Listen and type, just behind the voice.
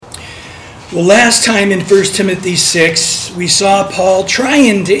Well, last time in 1 Timothy 6, we saw Paul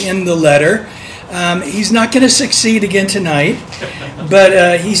trying to end the letter. He's not going to succeed again tonight,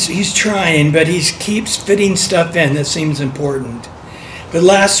 but he's trying, but he keeps fitting stuff in that seems important. But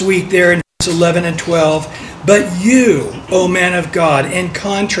last week there in verse 11 and 12, but you, O man of God, in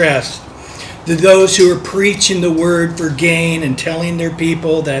contrast to those who are preaching the word for gain and telling their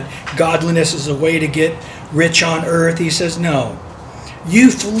people that godliness is a way to get rich on earth, he says, no.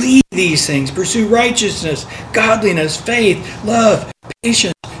 You flee these things. Pursue righteousness, godliness, faith, love,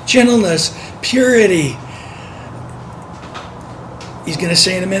 patience, gentleness, purity. He's going to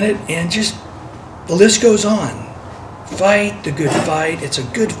say in a minute, and just the list goes on. Fight the good fight. It's a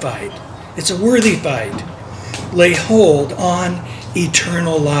good fight. It's a worthy fight. Lay hold on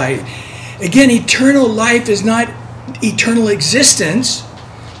eternal life. Again, eternal life is not eternal existence,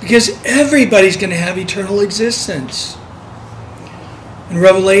 because everybody's going to have eternal existence. In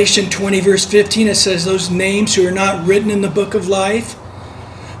Revelation 20, verse 15, it says, those names who are not written in the book of life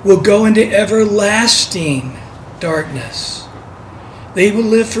will go into everlasting darkness. They will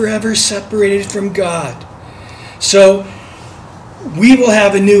live forever separated from God. So we will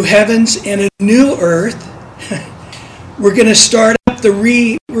have a new heavens and a new earth. We're going to restart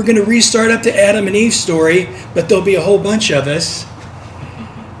up the Adam and Eve story, but there'll be a whole bunch of us.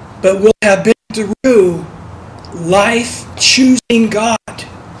 But we'll have been through life choosing God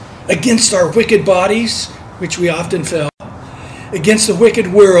against our wicked bodies, which we often fail, against the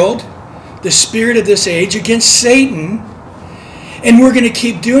wicked world, the spirit of this age, against Satan. And we're going to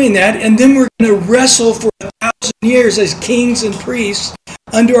keep doing that, and then we're going to wrestle for 1,000 years as kings and priests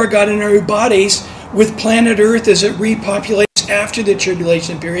under our God in our bodies with planet Earth as it repopulates after the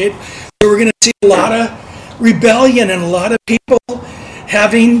tribulation period. So we're going to see a lot of rebellion and a lot of people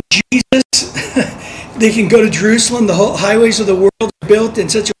having Jesus. They can go to Jerusalem. The whole highways of the world are built in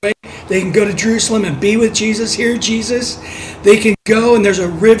such a way they can go to Jerusalem and be with Jesus, hear Jesus. They can go and there's a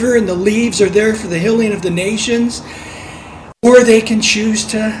river and the leaves are there for the healing of the nations. Or they can choose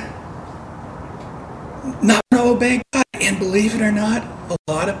to not obey God. And believe it or not, a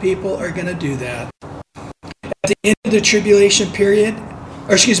lot of people are going to do that. At the end of the tribulation period,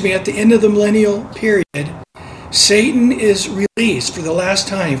 at the end of the millennial period, Satan is released for the last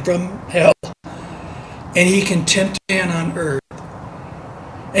time from hell. And he can tempt man on earth.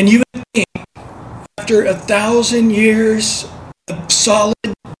 And you would think, after 1,000 years of solid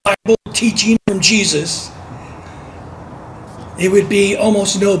Bible teaching from Jesus, it would be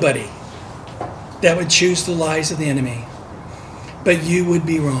almost nobody that would choose the lies of the enemy. But you would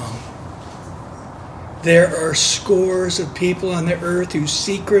be wrong. There are scores of people on the earth who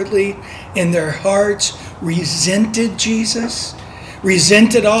secretly, in their hearts, resented Jesus,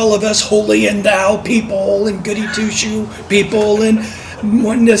 resented all of us holy and thou people and goody two-shoe people and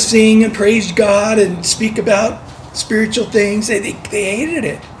wanting to sing and praise God and speak about spiritual things. They hated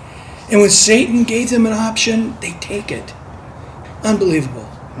it. And when Satan gave them an option, they take it. Unbelievable.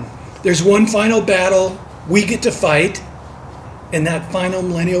 There's one final battle we get to fight in that final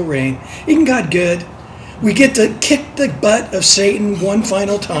millennial reign. Isn't God good? We get to kick the butt of Satan one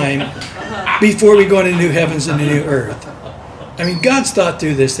final time before we go into new heavens and a new earth. I mean, God's thought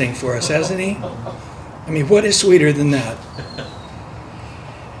through this thing for us, hasn't he? I mean, what is sweeter than that?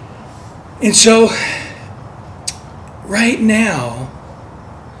 And so, right now,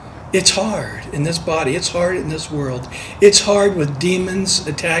 it's hard in this body. It's hard in this world. It's hard with demons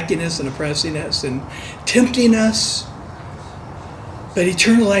attacking us and oppressing us and tempting us. But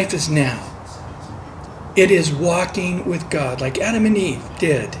eternal life is now. It is walking with God, like Adam and Eve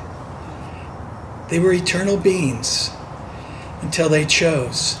did. They were eternal beings until they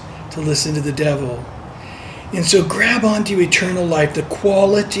chose to listen to the devil. And so grab onto eternal life, the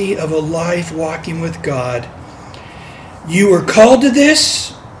quality of a life walking with God. You are called to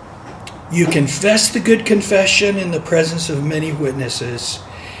this. You confess the good confession in the presence of many witnesses.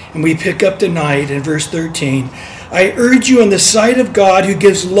 And we pick up tonight in verse 13. I urge you in the sight of God who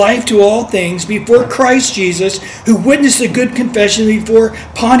gives life to all things, before Christ Jesus, who witnessed the good confession before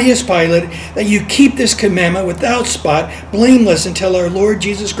Pontius Pilate, that you keep this commandment without spot, blameless until our Lord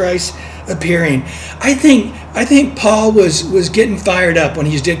Jesus Christ appearing. I think Paul was getting fired up when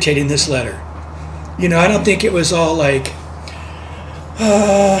he's dictating this letter. You know, I don't think it was all like,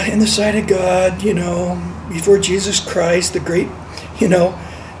 in the sight of God, before Jesus Christ, the great,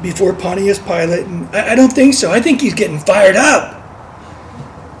 before Pontius Pilate. And I don't think so. I think he's getting fired up.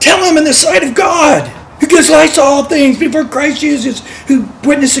 Tell him in the sight of God, who gives life to all things, before Christ Jesus, who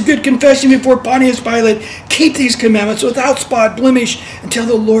witnessed a good confession before Pontius Pilate, keep these commandments without spot, blemish, until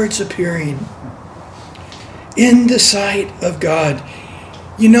the Lord's appearing. In the sight of God.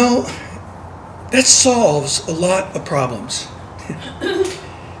 That solves a lot of problems.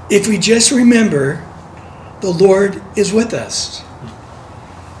 If we just remember the Lord is with us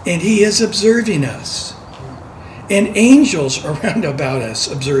and He is observing us, and angels are round about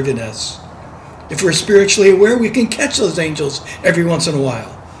us observing us. If we're spiritually aware, we can catch those angels every once in a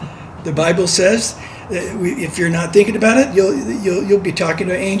while. The Bible says that if you're not thinking about it, you'll be talking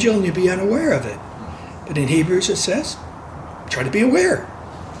to an angel and you'll be unaware of it. But in Hebrews it says, try to be aware.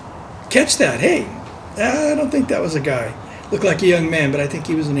 Catch that. Hey, I don't think that was a guy. Looked like a young man, but I think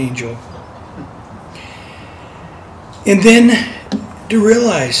he was an angel. And then to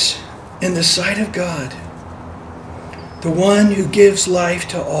realize, in the sight of God, the one who gives life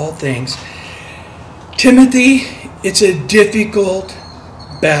to all things. Timothy, it's a difficult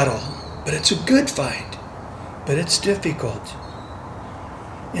battle, but it's a good fight, but it's difficult.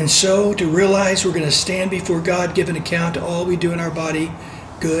 And so to realize we're going to stand before God, give an account to all we do in our body,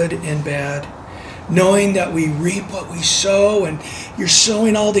 good and bad, knowing that we reap what we sow, and you're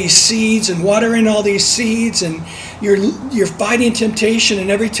sowing all these seeds and watering all these seeds, and you're fighting temptation, and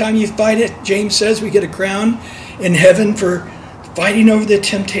every time you fight it, James says we get a crown in heaven for fighting over the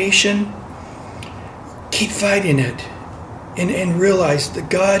temptation. Keep fighting it and realize the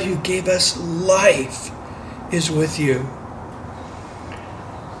God who gave us life is with you.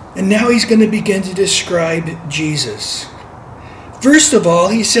 And now he's going to begin to describe Jesus. First of all,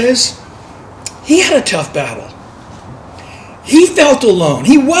 he says he had a tough battle. He felt alone.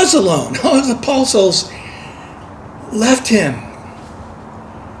 He was alone. All the apostles left him.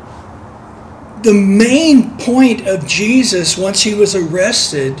 The main point of Jesus once he was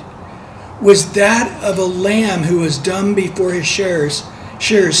arrested was that of a lamb who was dumb before his shearers,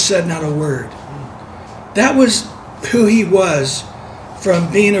 said not a word. That was who he was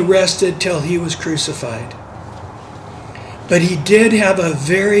from being arrested till he was crucified. But he did have a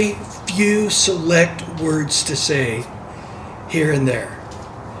very few select words to say here and there.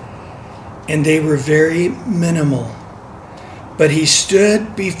 And they were very minimal. But he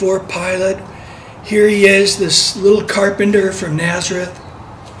stood before Pilate. Here he is, this little carpenter from Nazareth,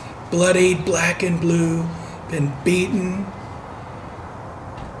 bloodied, black and blue, been beaten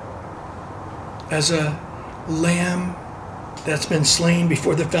as a lamb that's been slain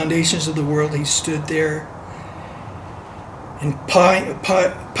before the foundations of the world. He stood there. And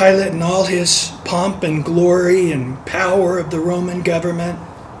Pilate, in all his pomp and glory and power of the Roman government,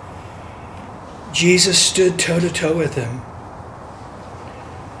 Jesus stood toe-to-toe with him.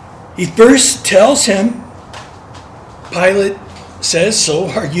 He first tells him, Pilate says, "So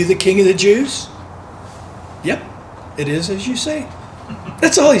are you the king of the Jews?" "Yep, it is as you say."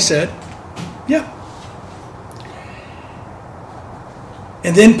 That's all he said. Yep.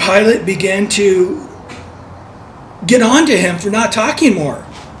 And then Pilate began to get on to him for not talking more.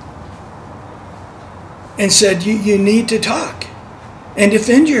 And said, you need to talk and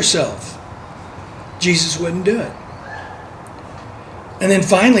defend yourself. Jesus wouldn't do it. And then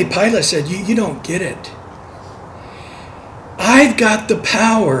finally Pilate said, you don't get it. I've got the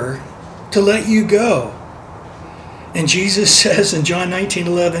power to let you go. And Jesus says in John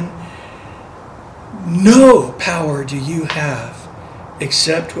 19:11, no power do you have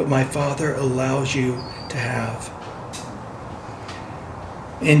except what my Father allows you to have.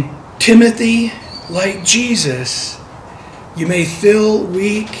 And Timothy, like Jesus, you may feel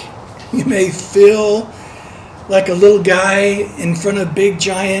weak. You may feel like a little guy in front of big,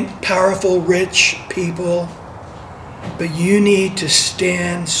 giant, powerful, rich people. But you need to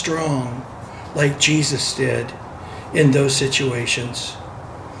stand strong like Jesus did in those situations.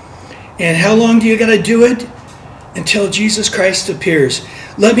 And how long do you got to do it? Until Jesus Christ appears.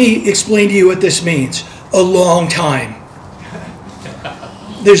 Let me explain to you what this means. A long time.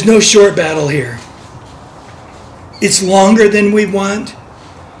 There's no short battle here. It's longer than we want.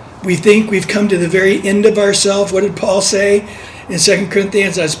 We think we've come to the very end of ourselves. What did Paul say in 2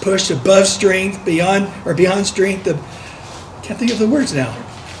 Corinthians? I was pushed above strength, beyond strength. I can't think of the words now.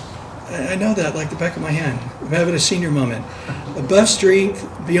 I know that like the back of my hand. I'm having a senior moment. Above strength,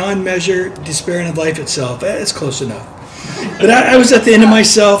 beyond measure, despairing of life itself. It's close enough. But I was at the end of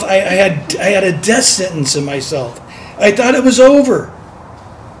myself. I had a death sentence in myself. I thought it was over.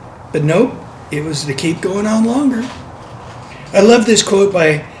 But nope, it was to keep going on longer. I love this quote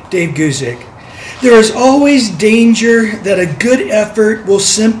by Dave Guzik. There is always danger that a good effort will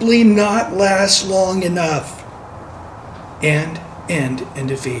simply not last long enough and end in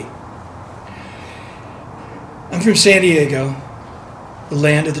defeat. I'm from San Diego, the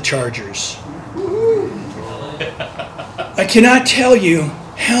land of the Chargers. I cannot tell you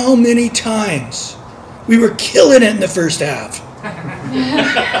how many times we were killing it in the first half.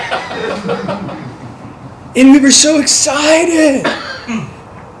 And we were so excited.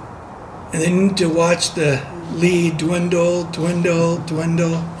 And then to watch the lead dwindle.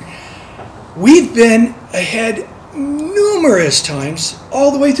 We've been ahead numerous times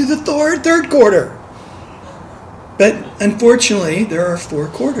all the way through the third quarter. But unfortunately, there are 4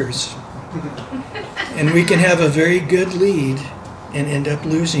 quarters. And we can have a very good lead and end up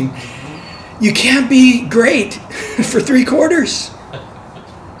losing. You can't be great for 3 quarters.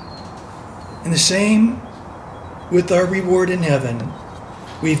 And the same with our reward in heaven.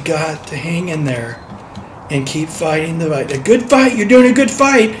 We've got to hang in there and keep fighting the fight. A good fight, you're doing a good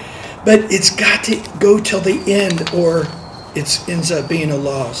fight, but it's got to go till the end or it ends up being a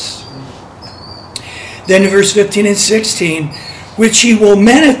loss. Then in verse 15 and 16, which he will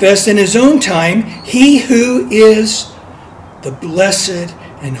manifest in his own time, he who is the blessed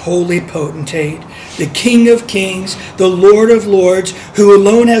and holy potentate, the King of kings, the Lord of lords, who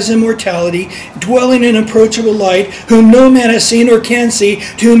alone has immortality, dwelling in approachable light, whom no man has seen or can see,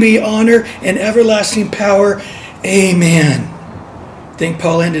 to whom be honor and everlasting power. Amen. I think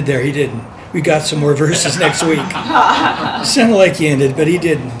Paul ended there. He didn't. We got some more verses next week. Sounded like he ended, but he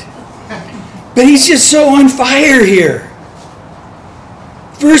didn't. But he's just so on fire here.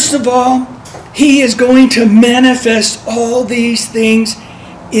 First of all, he is going to manifest all these things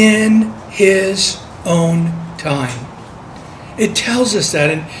in his own time. It tells us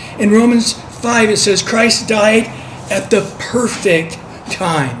that. In Romans 5, it says Christ died at the perfect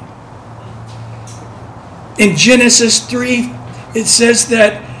time. In Genesis 3, it says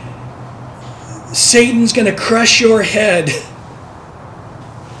that Satan's going to crush your head,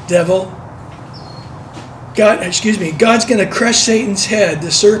 devil. God's going to crush Satan's head,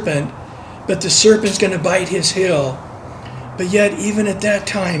 the serpent, but the serpent's going to bite his heel. But yet, even at that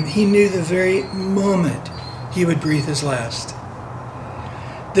time, he knew the very moment he would breathe his last.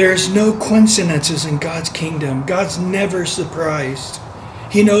 There's no coincidences in God's kingdom. God's never surprised.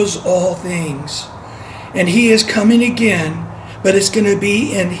 He knows all things. And he is coming again, but it's going to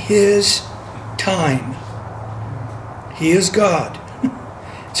be in his time. He is God.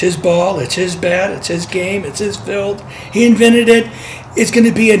 It's his ball, it's his bat, it's his game, it's his field. He invented it. It's going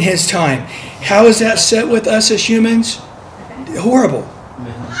to be in his time. How is that set with us as humans? Horrible.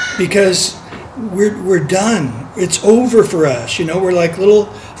 Because we're done. It's over for us. We're like little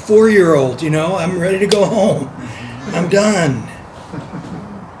 4-year-olds, I'm ready to go home. I'm done.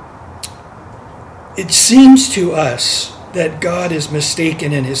 It seems to us that God is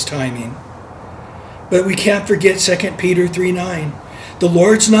mistaken in his timing. But we can't forget 2 Peter 3:9. The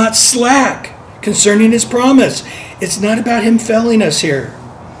Lord's not slack concerning his promise. It's not about him failing us here,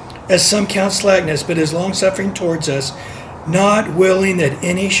 as some count slackness, but his long-suffering towards us, not willing that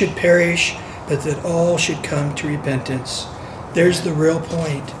any should perish, but that all should come to repentance. There's the real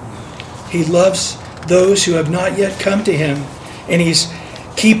point. He loves those who have not yet come to him, and he's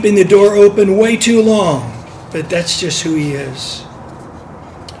keeping the door open way too long, but that's just who he is.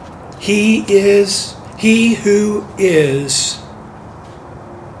 He is he who is.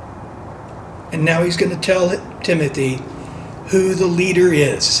 And now he's going to tell Timothy who the leader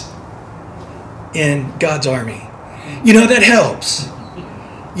is in God's army. That helps.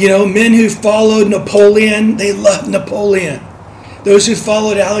 Men who followed Napoleon, they loved Napoleon. Those who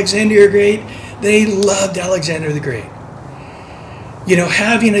followed Alexander the Great, they loved Alexander the Great.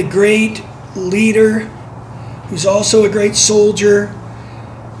 Having a great leader who's also a great soldier,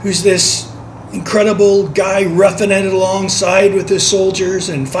 who's this incredible guy roughing it alongside with his soldiers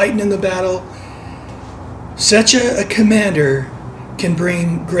and fighting in the battle. Such a commander can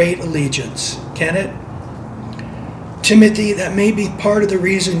bring great allegiance, can it? Timothy, that may be part of the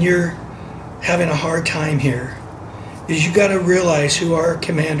reason you're having a hard time here, is you got to realize who our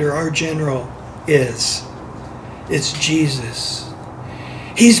commander, our general is. It's Jesus.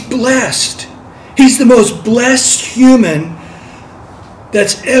 He's blessed. He's the most blessed human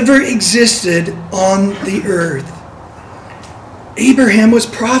that's ever existed on the earth. Abraham was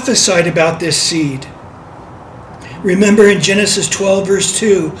prophesied about this seed. Remember in Genesis 12, verse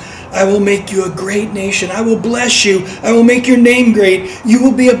 2, I will make you a great nation. I will bless you. I will make your name great. You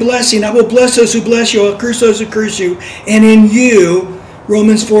will be a blessing. I will bless those who bless you. I will curse those who curse you. And in you,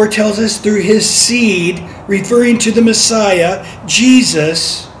 Romans 4 tells us, through his seed, referring to the Messiah,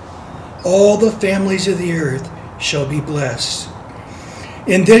 Jesus, all the families of the earth shall be blessed.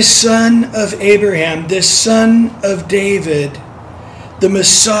 In this son of Abraham, this son of David, the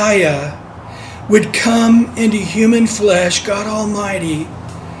Messiah would come into human flesh, God Almighty,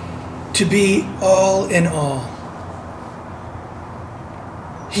 to be all in all.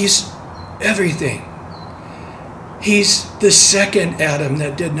 He's everything. He's the second Adam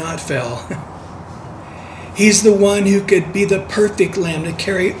that did not fail. He's the one who could be the perfect lamb to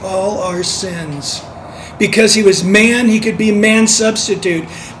carry all our sins. Because he was man, he could be man's substitute.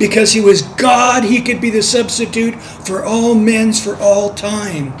 Because he was God, he could be the substitute for all men's for all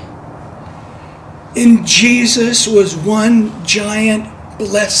time. In Jesus was one giant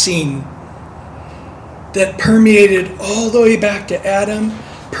blessing that permeated all the way back to Adam,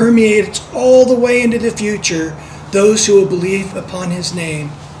 permeates all the way into the future, those who will believe upon his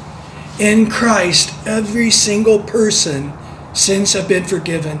name. In Christ, every single person, sins have been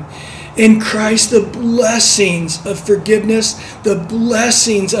forgiven. In Christ, the blessings of forgiveness, the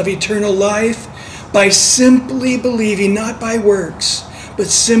blessings of eternal life, by simply believing, not by works, but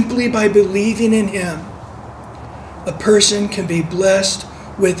simply by believing in him, a person can be blessed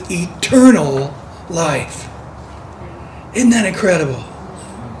with eternal life. Isn't that incredible?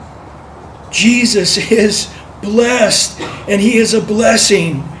 Jesus is blessed, and he is a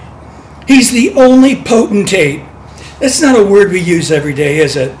blessing. He's the only potentate. That's not a word we use every day,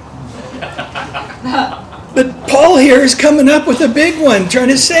 is it? But Paul here is coming up with a big one, trying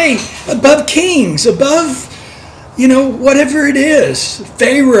to say above kings, above, whatever it is,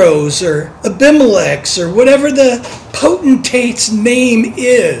 Pharaohs or Abimelechs or whatever the potentate's name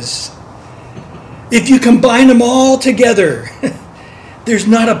is. If you combine them all together, there's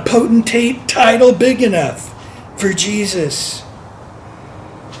not a potentate title big enough for Jesus.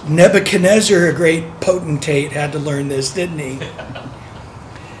 Nebuchadnezzar, a great potentate, had to learn this, didn't he?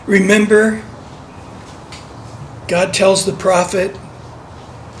 Remember, God tells the prophet,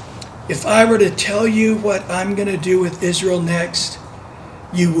 if I were to tell you what I'm going to do with Israel next,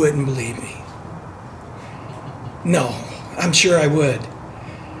 you wouldn't believe me. No, I'm sure I would.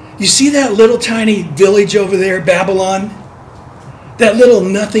 You see that little tiny village over there, Babylon? That little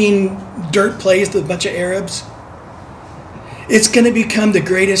nothing dirt place with a bunch of Arabs? It's going to become the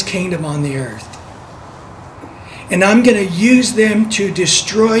greatest kingdom on the earth. And I'm going to use them to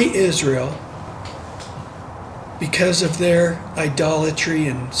destroy Israel because of their idolatry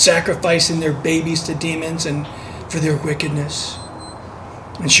and sacrificing their babies to demons and for their wickedness.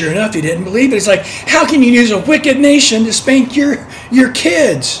 And sure enough, he didn't believe it. He's like, how can you use a wicked nation to spank your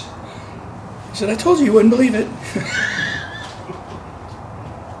kids? He said, I told you wouldn't believe it.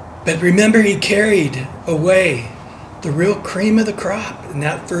 But remember, he carried away the real cream of the crop in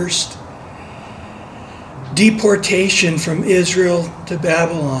that first deportation from Israel to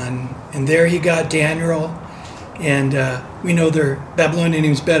Babylon. And there he got Daniel, and we know their Babylonian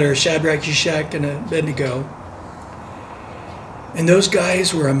names better, Shadrach, Meshach, and Abednego. And those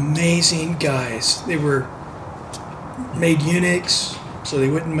guys were amazing guys. They were made eunuchs, so they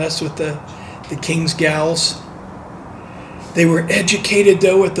wouldn't mess with the king's gals. They were educated,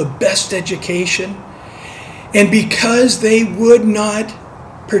 though, with the best education. And because they would not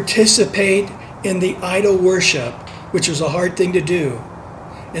participate in the idol worship, which was a hard thing to do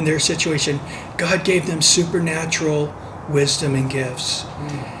in their situation, God gave them supernatural wisdom and gifts.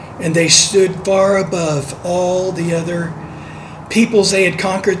 And they stood far above all the other peoples they had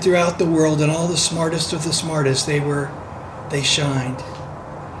conquered throughout the world, and all the smartest of the smartest. They shined.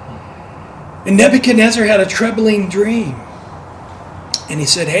 And Nebuchadnezzar had a troubling dream. And he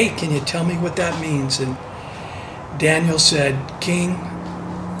said, hey, can you tell me what that means? And Daniel said, King,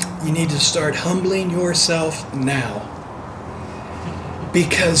 you need to start humbling yourself now.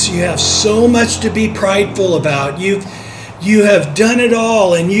 Because you have so much to be prideful about. You have done it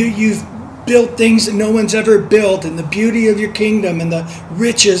all, and you've built things that no one's ever built, and the beauty of your kingdom and the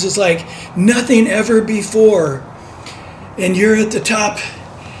riches is like nothing ever before. And you're at the top,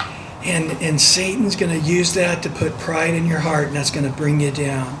 and Satan's going to use that to put pride in your heart, and that's going to bring you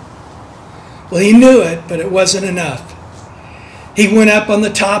down. Well, he knew it, but it wasn't enough. He went up on the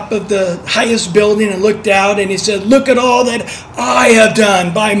top of the highest building and looked out, and he said, look at all that I have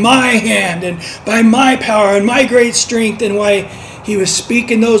done by my hand and by my power and my great strength. And while he was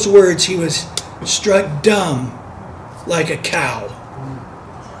speaking those words, he was struck dumb like a cow.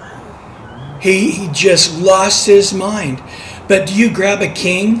 He just lost his mind. But do you grab a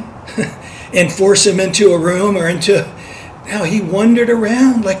king and force him into a room or into... No, he wandered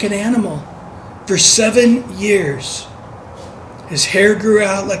around like an animal for 7 years. His hair grew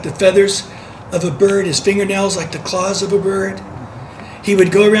out like the feathers of a bird, his fingernails like the claws of a bird. He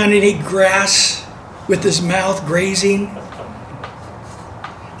would go around and eat grass with his mouth grazing.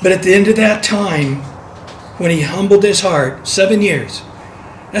 But at the end of that time, when he humbled his heart, 7 years,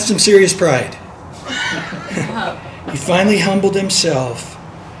 that's some serious pride. He finally humbled himself,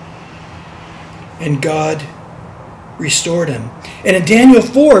 and God restored him. And in Daniel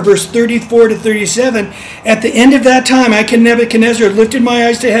 4, verse 34 to 37, at the end of that time, I, Nebuchadnezzar, lifted my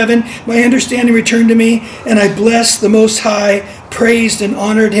eyes to heaven, my understanding returned to me, and I blessed the Most High, praised and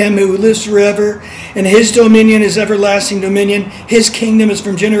honored him who lives forever, and his dominion is everlasting dominion. His kingdom is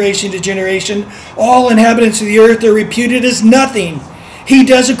from generation to generation. All inhabitants of the earth are reputed as nothing. He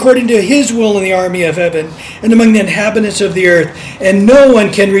does according to his will in the army of heaven and among the inhabitants of the earth, and no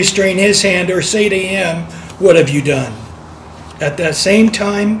one can restrain his hand or say to him, what have you done? At that same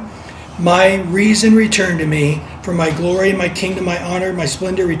time, my reason returned to me, for my glory and my kingdom, my honor, my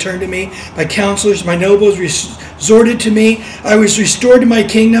splendor returned to me. My counselors, my nobles resorted to me. I was restored to my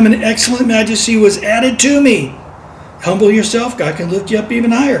kingdom, and excellent majesty was added to me. Humble yourself, God can lift you up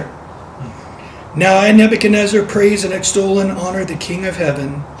even higher. Now I, Nebuchadnezzar, praise and extol and honor the King of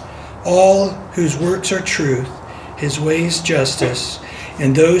heaven, all whose works are truth, his ways justice,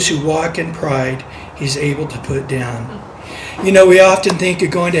 and those who walk in pride he's able to put down. You know, we often think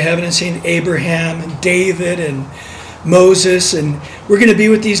of going to heaven and seeing Abraham and David and Moses, and we're going to be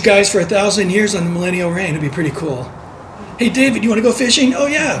with these guys for 1,000 years on the millennial reign. It'll be pretty cool. Hey, David, you want to go fishing? Oh,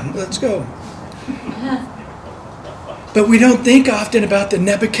 yeah, let's go. But we don't think often about the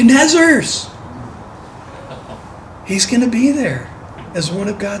Nebuchadnezzars. He's going to be there as one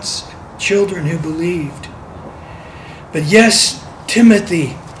of God's children who believed. But yes,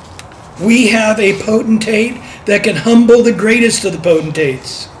 Timothy, we have a potentate that can humble the greatest of the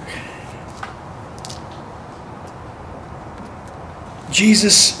potentates.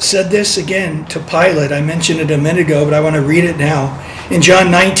 Jesus said this again to Pilate. I mentioned it a minute ago, but I want to read it now. In John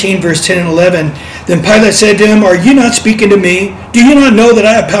 19, verse 10 and 11, then Pilate said to him, are you not speaking to me? Do you not know that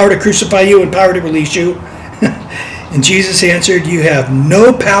I have power to crucify you and power to release you? And Jesus answered, you have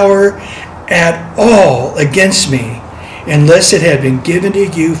no power at all against me, unless it had been given to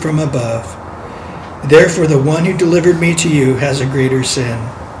you from above. Therefore, the one who delivered me to you has a greater sin.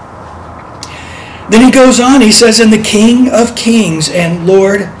 Then he goes on, he says, and the King of kings and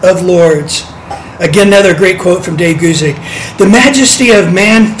Lord of lords. Again, another great quote from Dave Guzik. The majesty of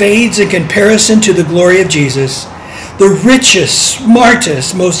man fades in comparison to the glory of Jesus. The richest,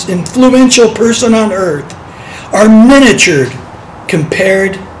 smartest, most influential person on earth are miniatured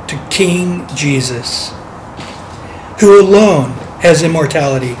compared to King Jesus, who alone has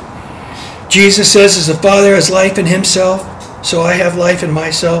immortality. Jesus says, as the Father has life in himself, so I have life in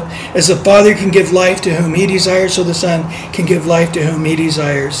myself. As the Father can give life to whom he desires, so the Son can give life to whom he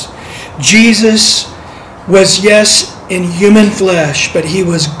desires. Jesus was, yes, in human flesh, but he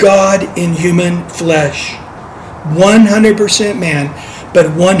was God in human flesh. 100% man, but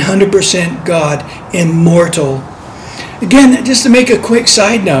 100% God, immortal. Again, just to make a quick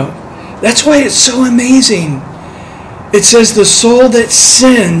side note, that's why it's so amazing. It says, the soul that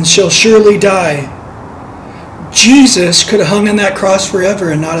sins shall surely die. Jesus could have hung on that cross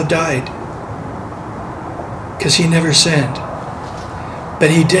forever and not have died, because he never sinned. But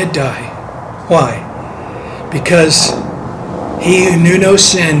he did die. Why? Because he who knew no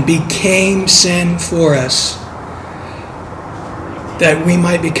sin became sin for us, that we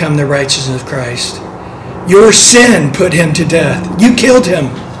might become the righteousness of Christ. Your sin put him to death. You killed him.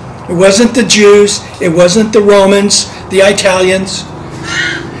 It wasn't the Jews. It wasn't the Romans, the Italians.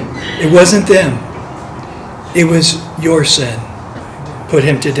 It wasn't them. It was your sin put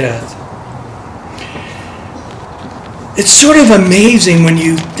him to death. It's sort of amazing when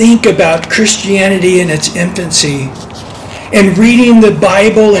you think about Christianity in its infancy and reading the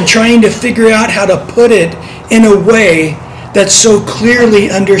Bible and trying to figure out how to put it in a way that's so clearly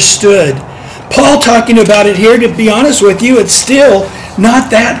understood. Paul talking about it here, to be honest with you, it's still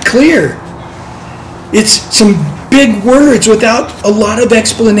not that clear. It's some big words without a lot of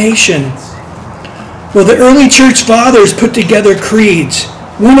explanation. Well, the early church fathers put together creeds.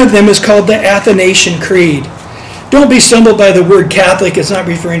 One of them is called the Athanasian Creed. Don't be stumbled by the word Catholic. It's not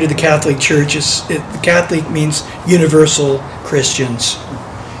referring to the Catholic Church. Catholic means universal Christians.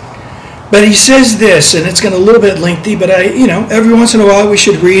 But he says this, and it's going to be a little bit lengthy, but every once in a while we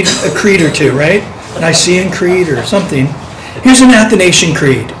should read a creed or two, right? Nicene Creed or something. Here's an Athanasian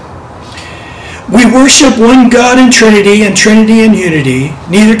Creed. We worship one God in Trinity and Trinity in unity,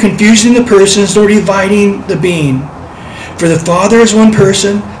 neither confusing the persons nor dividing the being. For the Father is one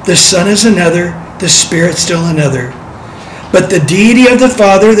person, the Son is another, the Spirit still another. But the deity of the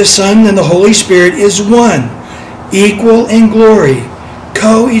Father, the Son, and the Holy Spirit is one, equal in glory,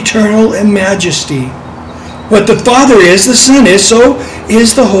 co-eternal in majesty. What the Father is, the Son is, so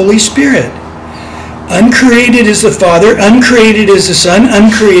is the Holy Spirit. Uncreated is the Father, uncreated is the Son,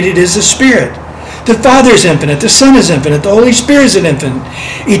 uncreated is the Spirit. The Father is infinite. The Son is infinite. The Holy Spirit is infinite.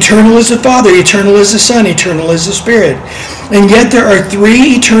 Eternal is the Father. Eternal is the Son. Eternal is the Spirit. And yet there are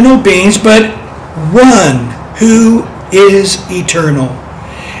three eternal beings, but one who is eternal.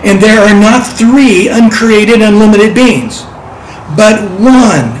 And there are not three uncreated, unlimited beings, but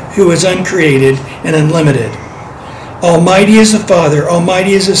one who is uncreated and unlimited. Almighty is the Father,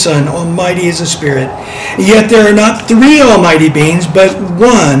 Almighty is the Son, Almighty is the Spirit. Yet there are not three almighty beings, but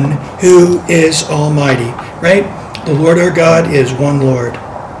one who is almighty. Right? The Lord our God is one Lord.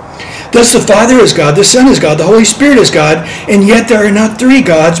 Thus the Father is God, the Son is God, the Holy Spirit is God, and yet there are not three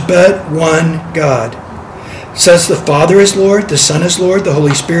gods, but one God. Says the Father is Lord, the Son is Lord, the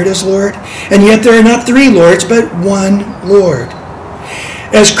Holy Spirit is Lord, and yet there are not three Lords, but one Lord.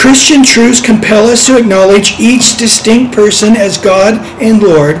 As Christian truths compel us to acknowledge each distinct person as God and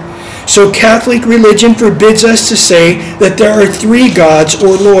Lord, so Catholic religion forbids us to say that there are three gods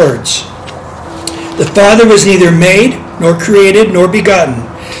or lords. The Father was neither made, nor created, nor begotten.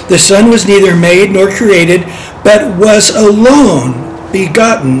 The Son was neither made nor created, but was alone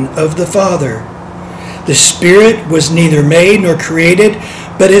begotten of the Father. The Spirit was neither made nor created,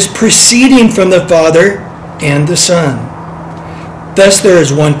 but is proceeding from the Father and the Son. Thus there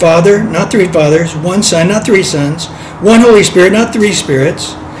is one Father, not three fathers, one Son, not three sons, one Holy Spirit, not three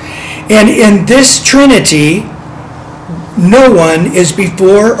spirits. And in this Trinity, no one is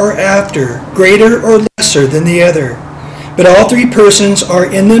before or after, greater or lesser than the other. But all three persons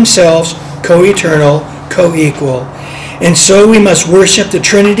are in themselves co-eternal, co-equal. And so we must worship the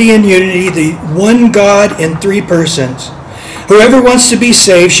Trinity in unity, the one God in three persons. Whoever wants to be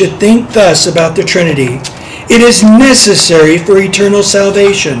saved should think thus about the Trinity. It is necessary for eternal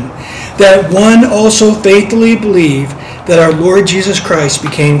salvation that one also faithfully believe that our Lord Jesus Christ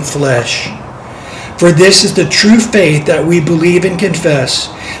became flesh. For this is the true faith that we believe and confess,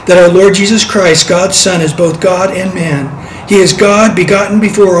 that our Lord Jesus Christ, God's Son, is both God and man. He is God, begotten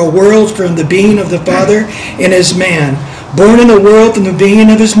before all worlds from the being of the Father, and is man, born in the world from the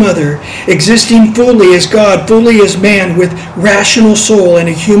being of his mother, existing fully as God, fully as man, with rational soul and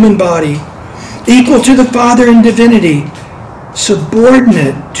a human body, equal to the Father in divinity,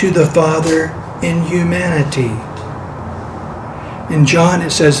 subordinate to the Father in humanity. In John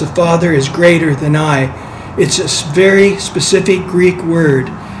it says the Father is greater than I. It's a very specific Greek word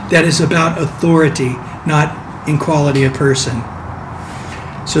that is about authority, not in quality of person.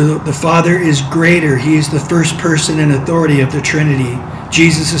 So the Father is greater. He is the first person in authority of the Trinity.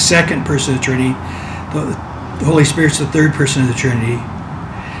 Jesus is the second person of the Trinity. The Holy Spirit's the third person of the Trinity.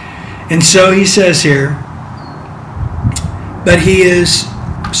 And so he says here, but he is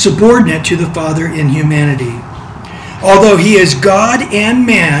subordinate to the Father in humanity. Although he is God and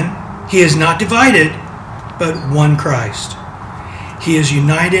man, he is not divided, but one Christ. He is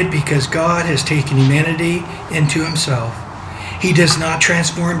united because God has taken humanity into himself. He does not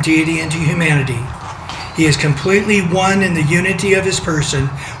transform deity into humanity. He is completely one in the unity of his person,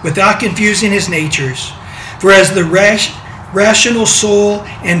 without confusing his natures. For as the rational soul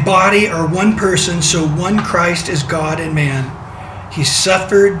and body are one person, so one Christ is God and man. He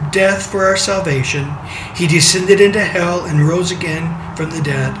suffered death for our salvation. He descended into hell and rose again from the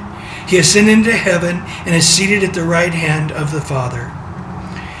dead. He ascended into heaven and is seated at the right hand of the Father.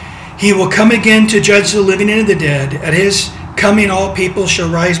 He will come again to judge the living and the dead. At his coming, all people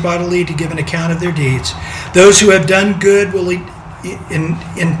shall rise bodily to give an account of their deeds. Those who have done good will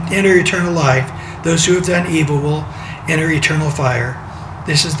enter eternal life. Those who have done evil will enter eternal fire.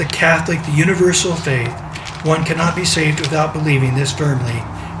 This is the Catholic, the universal faith. One cannot be saved without believing this firmly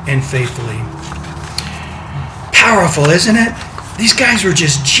and faithfully. Powerful, isn't it? These guys were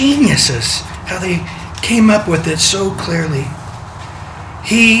just geniuses, how they came up with it so clearly.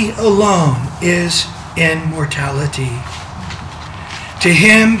 He alone is immortality. To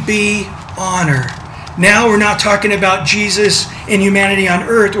him be honor. Now we're not talking about Jesus in humanity on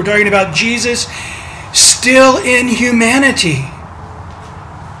earth. We're talking about Jesus still in humanity.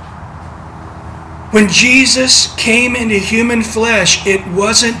 When Jesus came into human flesh, it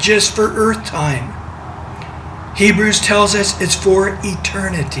wasn't just for earth time. Hebrews tells us it's for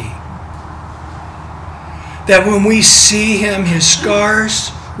eternity. That when we see him, his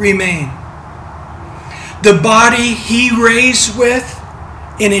scars remain. The body he raised with,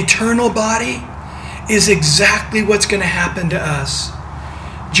 an eternal body, is exactly what's going to happen to us.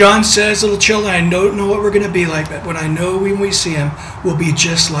 John says, little children, I don't know what we're going to be like, but when I know when we see him, we'll be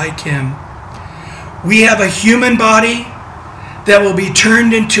just like him. We have a human body that will be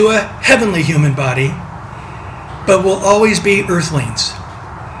turned into a heavenly human body, but we'll always be earthlings.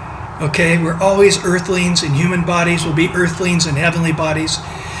 Okay, we're always earthlings in human bodies. We'll be earthlings in heavenly bodies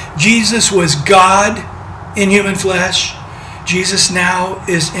Jesus was God in human flesh. Jesus now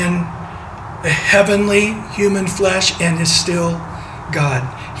is in a heavenly human flesh and is still God.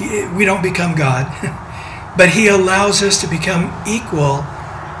 We don't become God, but he allows us to become equal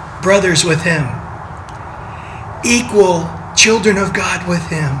brothers with him, equal children of God with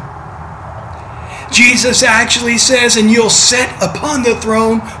him. Jesus actually says, and you'll sit upon the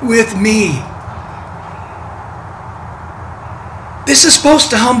throne with me. This is supposed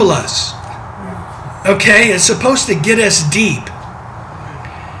to humble us. Okay? It's supposed to get us deep.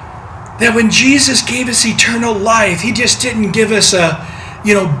 That when Jesus gave us eternal life, he just didn't give us a,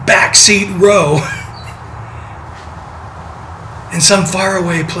 backseat row in some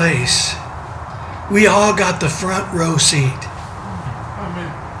faraway place. We all got the front row seat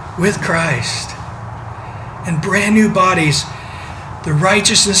with Christ. And brand new bodies. The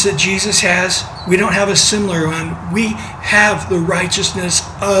righteousness that Jesus has, we don't have a similar one. We have the righteousness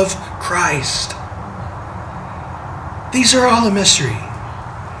of Christ. These are all a mystery.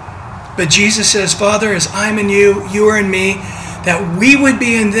 But Jesus says, Father, as I'm in you, you are in me, that we would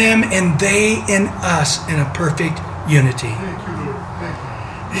be in them and they in us in a perfect unity.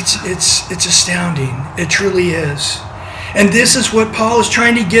 It's astounding. It truly is. And this is what Paul is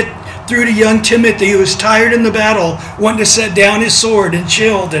trying to get through to young Timothy, who was tired in the battle, wanting to set down his sword and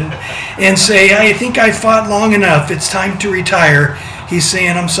chilled and say, I think I fought long enough. It's time to retire. He's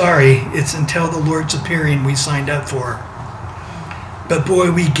saying, I'm sorry. It's until the Lord's appearing we signed up for. But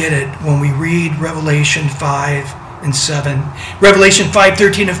boy, we get it when we read Revelation 5 and 7. Revelation 5,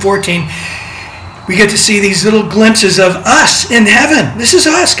 13 and 14. We get to see these little glimpses of us in heaven. This is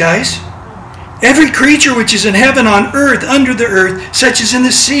us, guys. Every creature which is in heaven, on earth, under the earth, such as in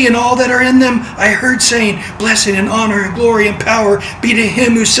the sea, and all that are in them, I heard saying, blessing and honor and glory and power be to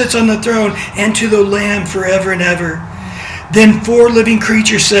him who sits on the throne and to the Lamb forever and ever. Then 4 living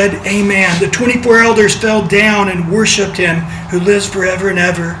creatures said, Amen. The 24 elders fell down and worshipped him who lives forever and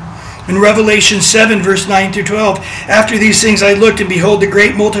ever. In Revelation 7, verse 9 through 12, after these things I looked, and behold, a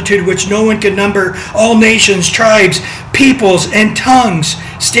great multitude which no one could number, all nations, tribes, peoples, and tongues,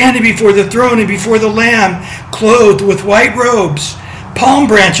 standing before the throne and before the Lamb, clothed with white robes, palm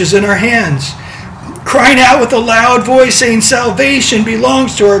branches in our hands, crying out with a loud voice, saying, Salvation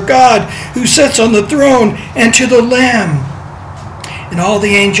belongs to our God, who sits on the throne, and to the Lamb. And all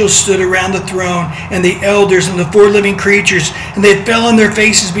the angels stood around the throne, and the elders and the 4 living creatures, and they fell on their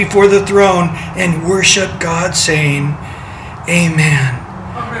faces before the throne and worshiped God, saying, Amen.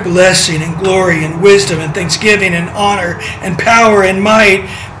 Blessing and glory and wisdom and thanksgiving and honor and power and might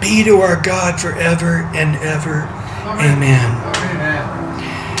be to our God forever and ever. Amen.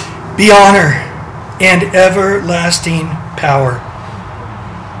 Be honor and everlasting power.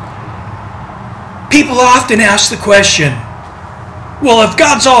 People often ask the question, well, if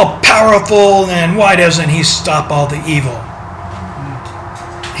God's all powerful, then why doesn't he stop all the evil?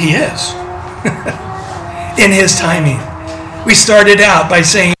 He is. In his timing. We started out by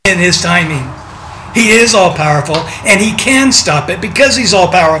saying in his timing. He is all powerful, and he can stop it because he's all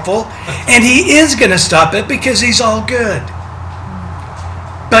powerful, and he is going to stop it because he's all good.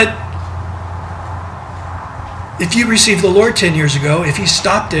 But if you received the Lord 10 years ago, if he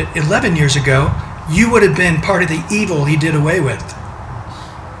stopped it 11 years ago, you would have been part of the evil he did away with.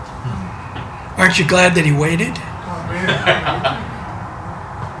 Aren't you glad that he waited?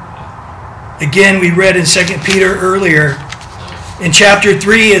 Again, we read in 2 Peter earlier, in chapter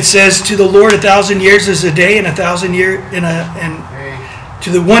 3, it says, to the Lord 1,000 years is a day, and 1,000 years, and to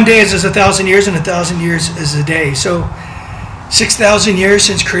the one day is 1,000 years, and 1,000 years is a day. So 6,000 years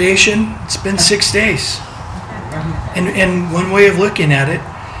since creation, it's been 6 days. And one way of looking at it,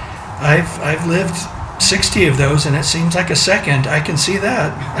 I've lived 60 of those, and it seems like a second. I can see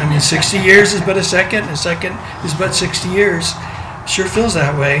that. I mean, 60 years is but a second is but 60 years. Sure feels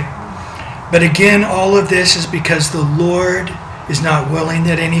that way. But again, all of this is because the Lord is not willing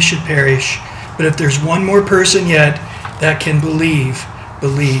that any should perish. But if there's one more person yet that can believe.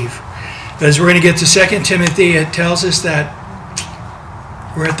 But as we're going to get to 2 Timothy, it tells us that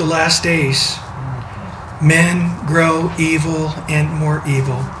we're at the last days. Men grow evil and more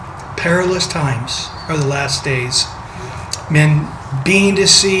evil. Perilous times are the last days. Men being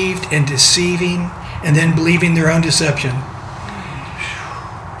deceived and deceiving and then believing their own deception.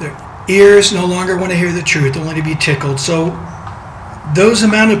 Their ears no longer want to hear the truth. They want to be tickled. So those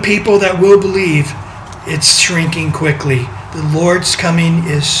amount of people that will believe, it's shrinking quickly. The Lord's coming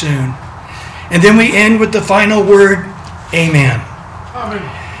is soon. And then we end with the final word, Amen.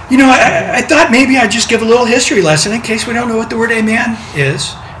 Amen. You know, I thought maybe I'd just give a little history lesson in case we don't know what the word amen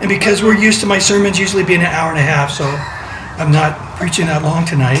is. And because we're used to my sermons usually being an hour and a half, so I'm not preaching that long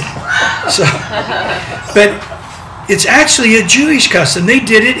tonight. So, but it's actually a Jewish custom. They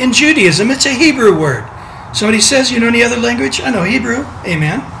did it in Judaism. It's a Hebrew word. Somebody says, you know any other language? I know Hebrew.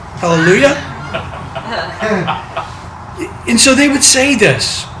 Amen. Hallelujah. And so they would say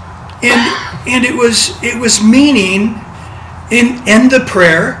this. And it was meaning in the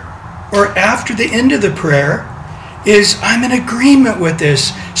prayer or after the end of the prayer is I'm in agreement with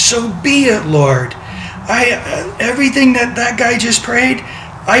this. So be it, Lord. Everything that guy just prayed,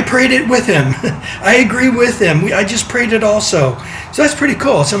 I prayed it with him. I agree with him. I just prayed it also. So that's pretty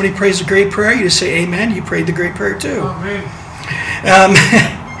cool. Somebody prays a great prayer, you just say amen. You prayed the great prayer too.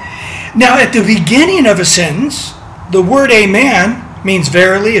 Now at the beginning of a sentence, the word amen means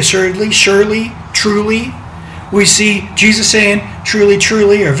verily, assuredly, surely, truly. We see Jesus saying truly,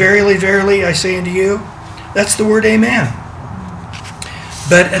 truly, or verily, verily, I say unto you. That's the word amen.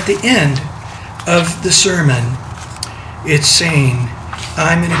 But at the end of the sermon, it's saying,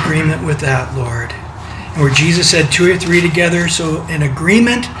 I'm in agreement with that, Lord. And where Jesus said 2 or 3 together, so in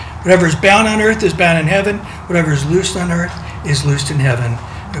agreement, whatever is bound on earth is bound in heaven, whatever is loosed on earth is loosed in heaven,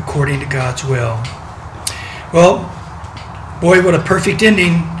 according to God's will. Well, boy, what a perfect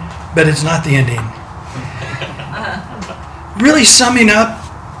ending, but it's not the ending. Really summing up,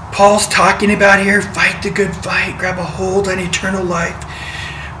 Paul's talking about here, fight the good fight, grab a hold on eternal life.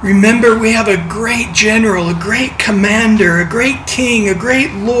 Remember, we have a great general, a great commander, a great king, a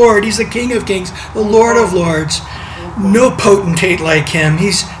great Lord. He's the King of Kings, the Lord of Lords. No potentate like him.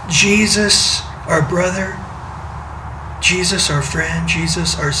 He's Jesus, our brother. Jesus, our friend.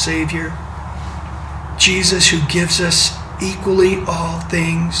 Jesus, our Savior. Jesus, who gives us equally all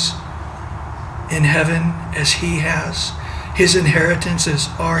things in heaven as he has. His inheritance is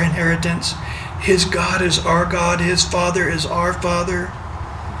our inheritance. His God is our God. His Father is our Father.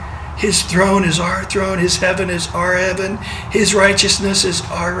 His throne is our throne. His heaven is our heaven. His righteousness is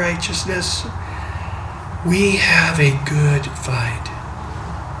our righteousness. We have a good fight.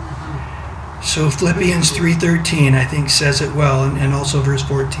 So Philippians 3:13, I think, says it well, and also verse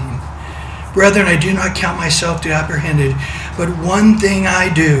 14. Brethren, I do not count myself to have apprehended, but one thing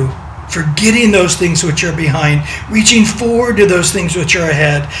I do, forgetting those things which are behind, reaching forward to those things which are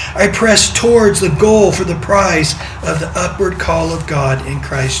ahead, I press towards the goal for the prize of the upward call of God in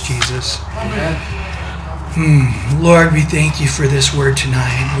Christ Jesus. Amen. Lord, we thank you for this word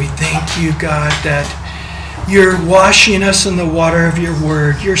tonight. We thank you, God, that you're washing us in the water of your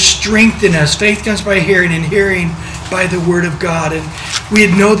word. You're strengthening us. Faith comes by hearing, and hearing by the word of God. And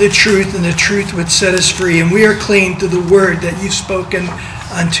we'd know the truth, and the truth would set us free. And we are clean through the word that you've spoken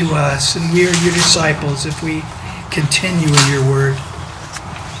unto us. And we are your disciples if we continue in your word.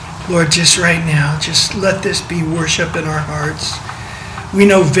 Lord, just right now, just let this be worship in our hearts. We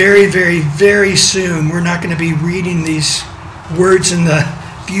know very, very, very soon we're not going to be reading these words in the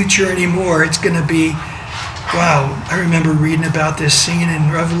future anymore. It's going to be, wow, I remember reading about this scene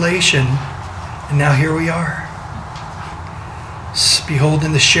in Revelation, and now here we are.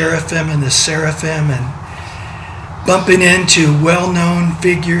 Beholding the cherubim and the seraphim and bumping into well-known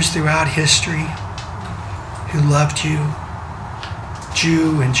figures throughout history who loved you,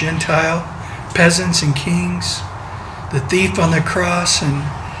 Jew and Gentile, peasants and kings, the thief on the cross, and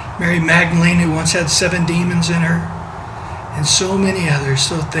Mary Magdalene who once had 7 demons in her, and so many others.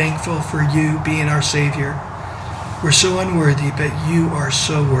 So thankful for you being our Savior. We're so unworthy, but you are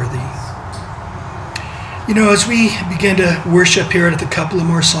so worthy. You know, as we begin to worship here at a couple of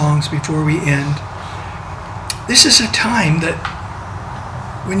more songs before we end, this is a time that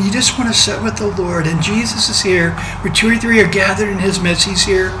when you just want to sit with the Lord, and Jesus is here, where 2 or 3 are gathered in his midst, he's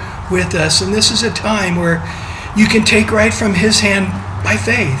here with us. And this is a time where you can take right from his hand by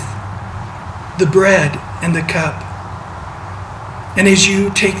faith the bread and the cup. And as you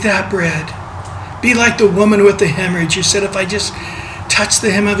take that bread, be like the woman with the hemorrhage who said, if I just touch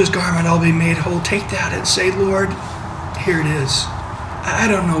the hem of his garment, I'll be made whole. Take that and say, Lord, here it is. I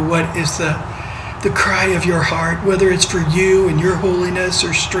don't know what is the cry of your heart, whether it's for you and your holiness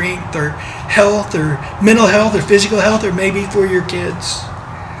or strength or health or mental health or physical health, or maybe for your kids.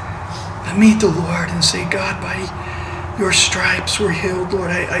 But meet the Lord and say, God, by your stripes we're healed, Lord.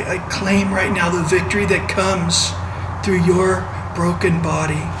 I claim right now the victory that comes through your broken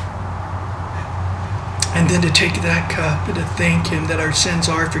body. And then to take that cup and to thank him that our sins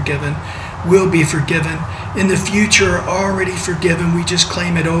are forgiven, will be forgiven, in the future are already forgiven. We just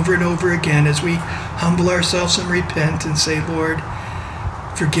claim it over and over again as we humble ourselves and repent and say, Lord,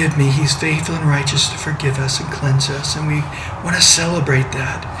 forgive me. He's faithful and righteous to forgive us and cleanse us. And we want to celebrate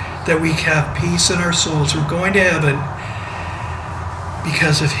that we have peace in our souls. We're going to heaven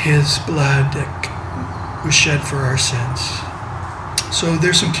because of his blood that was shed for our sins. So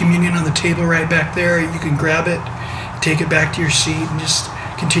there's some communion on the table right back there. You can grab it, take it back to your seat, and just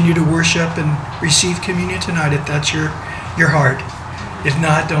continue to worship and receive communion tonight if that's your heart. If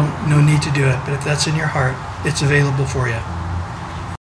not, no need to do it. But if that's in your heart, it's available for you.